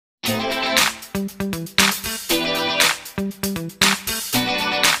Good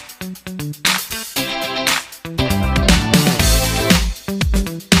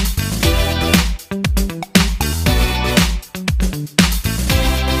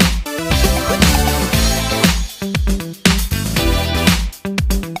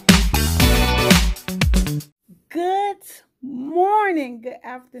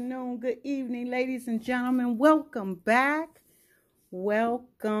afternoon, good evening, ladies and gentlemen. Welcome back.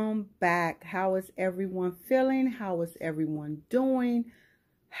 Welcome back. How is everyone feeling? How is everyone doing?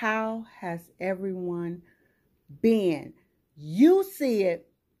 How has everyone been? You see it.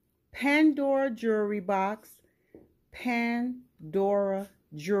 Pandora Jewelry Box. Pandora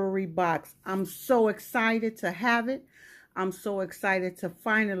Jewelry Box. I'm so excited to have it. I'm so excited to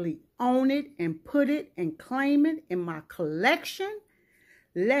finally own it and put it and claim it in my collection.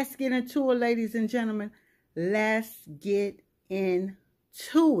 Let's get into it, ladies and gentlemen. Let's get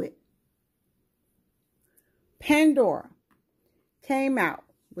into it. Pandora came out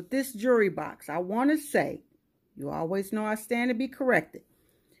with this jewelry box. I want to say, you always know I stand to be corrected.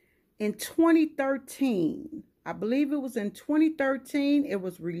 In 2013, I believe it was in 2013, it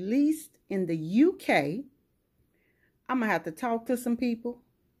was released in the UK. I'm going to have to talk to some people.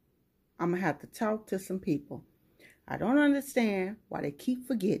 I don't understand why they keep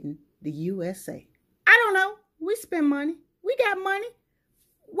forgetting the USA. I don't know. We spend money. We got money.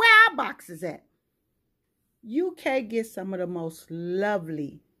 Where our boxes at? UK gets some of the most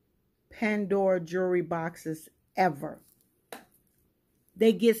lovely Pandora jewelry boxes ever.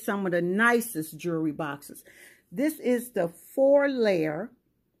 They get some of the nicest jewelry boxes. This is the four layer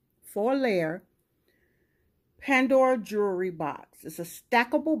Pandora Jewelry Box. It's a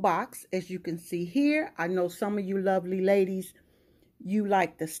stackable box, as you can see here. I know some of you lovely ladies, you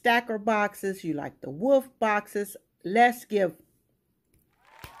like the stacker boxes, you like the wolf boxes. Let's give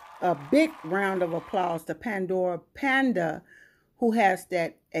a big round of applause to Pandora Panda, who has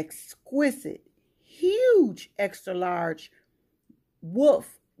that exquisite, huge, extra large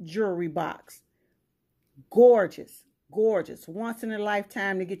wolf jewelry box. Gorgeous. Gorgeous. Once in a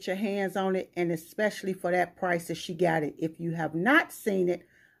lifetime to get your hands on it, and especially for that price that she got it. If you have not seen it,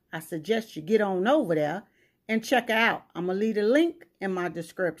 I suggest you get on over there and check her out. I'm going to leave a link in my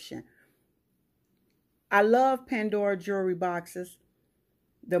description. I love Pandora jewelry boxes.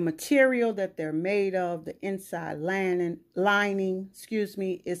 The material that they're made of, the inside lining,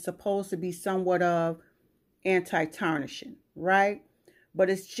 is supposed to be somewhat of anti-tarnishing, right? But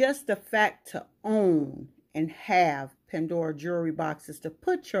it's just the fact to own and have Pandora jewelry boxes, to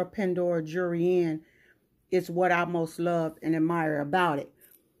put your Pandora jewelry in, is what I most love and admire about it.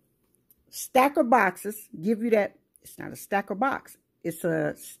 Stacker boxes give you that. It's not a stacker box. It's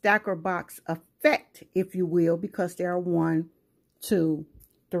a stacker box effect, if you will, because there are 1, 2,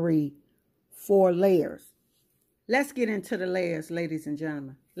 3, 4 layers. Let's get into the layers, ladies and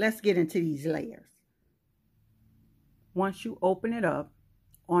gentlemen. Let's get into these layers. Once you open it up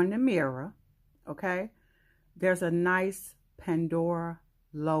on the mirror, okay, there's a nice Pandora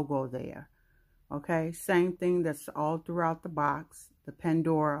logo there. Okay, same thing that's all throughout the box. The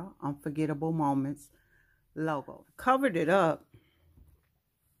Pandora Unforgettable Moments logo. Covered it up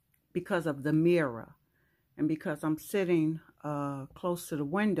because of the mirror and because I'm sitting close to the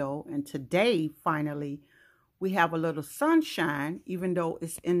window. And today, finally, we have a little sunshine, even though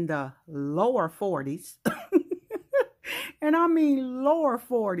it's in the lower 40s. And I mean lower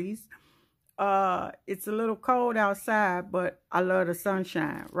 40s. It's a little cold outside, but I love the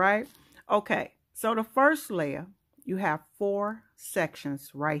sunshine, right? Okay, so the first layer, you have 4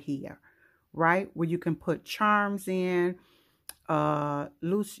 sections right here, right? Where you can put charms in, your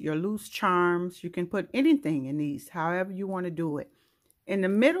loose charms. You can put anything in these, however you want to do it. In the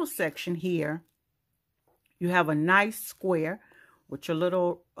middle section here, you have a nice square with your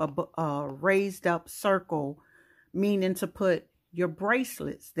little raised up circle, meaning to put your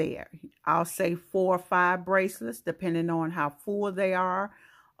bracelets there. I'll say 4 or 5 bracelets, depending on how full they are.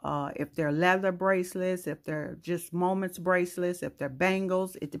 If they're leather bracelets, if they're just moments bracelets, if they're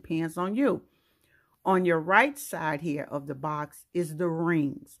bangles, it depends on you. On your right side here of the box is the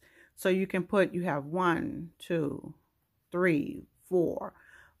rings. So you can put, you have 1, 2, 3, 4,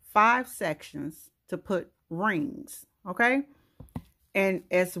 5 sections to put rings, okay? And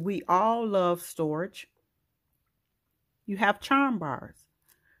as we all love storage, you have charm bars,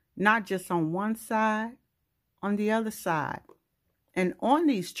 not just on one side, on the other side. And on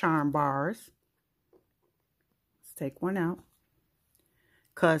these charm bars, let's take one out,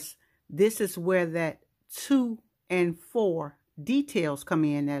 because this is where that 2 and 4 details come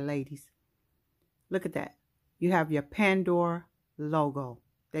in there, ladies. Look at that. You have your Pandora logo,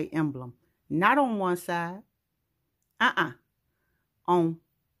 the emblem. Not on one side. On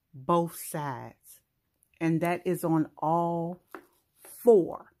both sides. And that is on all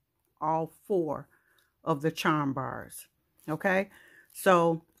four of the charm bars. Okay,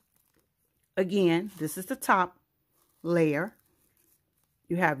 so again, this is the top layer.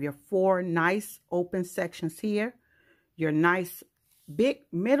 You have your 4 nice open sections here, your nice big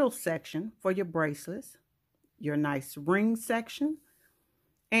middle section for your bracelets, your nice ring section,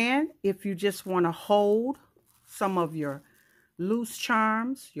 and if you just want to hold some of your loose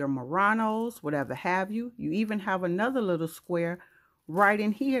charms, your Muranos, whatever have you, you even have another little square right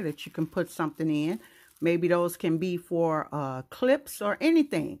in here that you can put something in. Maybe those can be for clips or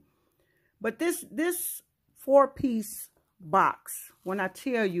anything. But this 4-piece box, when I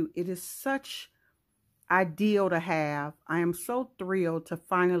tell you, it is such ideal to have. I am so thrilled to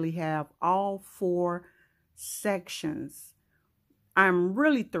finally have all 4 sections. I'm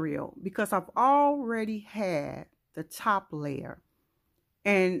really thrilled because I've already had the top layer,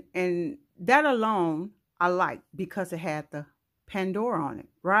 and that alone I like because it had the Pandora on it,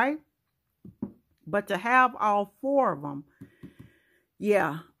 right? But to have all 4 of them,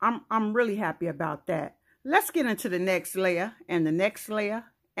 yeah, I'm really happy about that. Let's get into the next layer and the next layer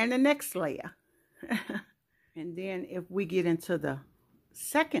and the next layer. And then if we get into the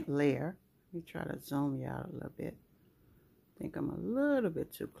second layer, let me try to zoom you out a little bit. I think I'm a little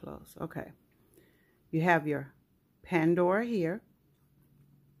bit too close. Okay. You have your Pandora here.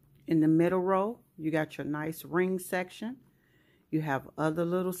 In the middle row, you got your nice ring section. You have other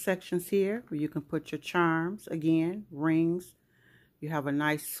little sections here where you can put your charms, again, rings. You have a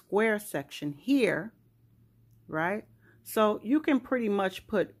nice square section here, right? So you can pretty much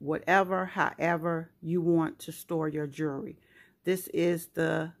put whatever, however you want to store your jewelry. This is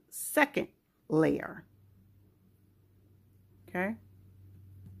the second layer. Okay.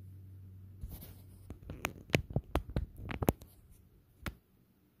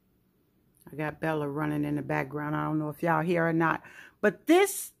 I got Bella running in the background. I don't know if y'all hear or not. But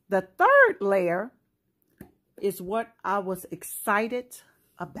this, the third layer, is what I was excited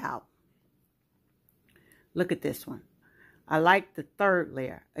about. Look at this one. I like the third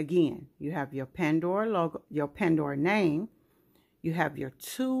layer. Again, you have your Pandora logo, your Pandora name. You have your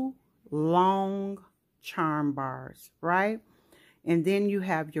 2 long charm bars, right? And then you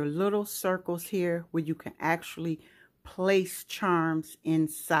have your little circles here where you can actually place charms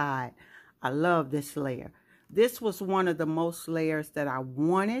inside. I love this layer. This was one of the most layers that I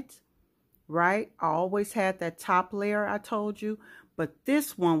wanted, right? I always had that top layer I told you, but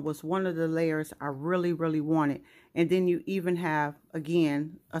this one was one of the layers I really, really wanted. And then you even have,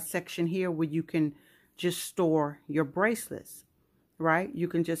 again, a section here where you can just store your bracelets, right? You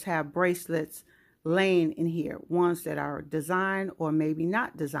can just have bracelets laying in here, ones that are designed or maybe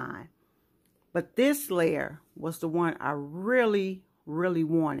not designed. But this layer was the one I really, really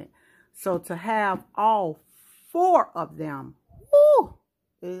wanted. So to have all 4 of them, whoo,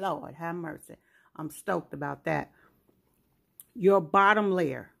 Lord have mercy. I'm stoked about that. Your bottom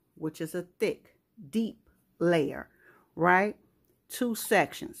layer, which is a thick, deep layer, right? 2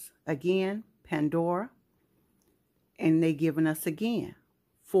 sections. Again, Pandora. And they giving us, again,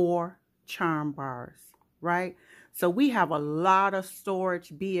 4 charm bars, right? So we have a lot of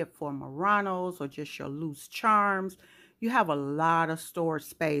storage, be it for Muranos or just your loose charms. You have a lot of storage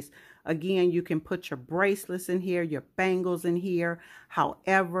space. Again, you can put your bracelets in here, your bangles in here,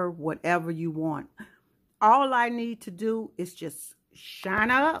 however, whatever you want. All I need to do is just shine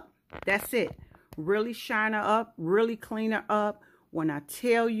her up. That's it. Really shine her up, really clean her up. When I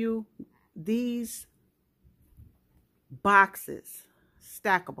tell you these boxes,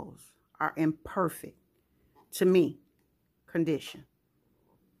 stackables, are in perfect, to me, condition.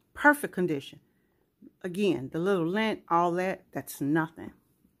 Perfect condition. Again, the little lint, all that, that's nothing.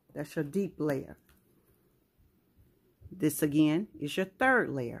 That's your deep layer. This, again, is your third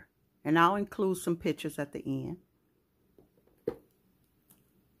layer. And I'll include some pictures at the end.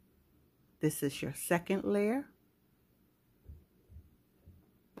 This is your second layer.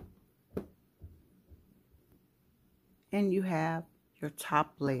 And you have your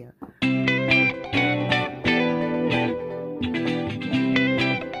top layer.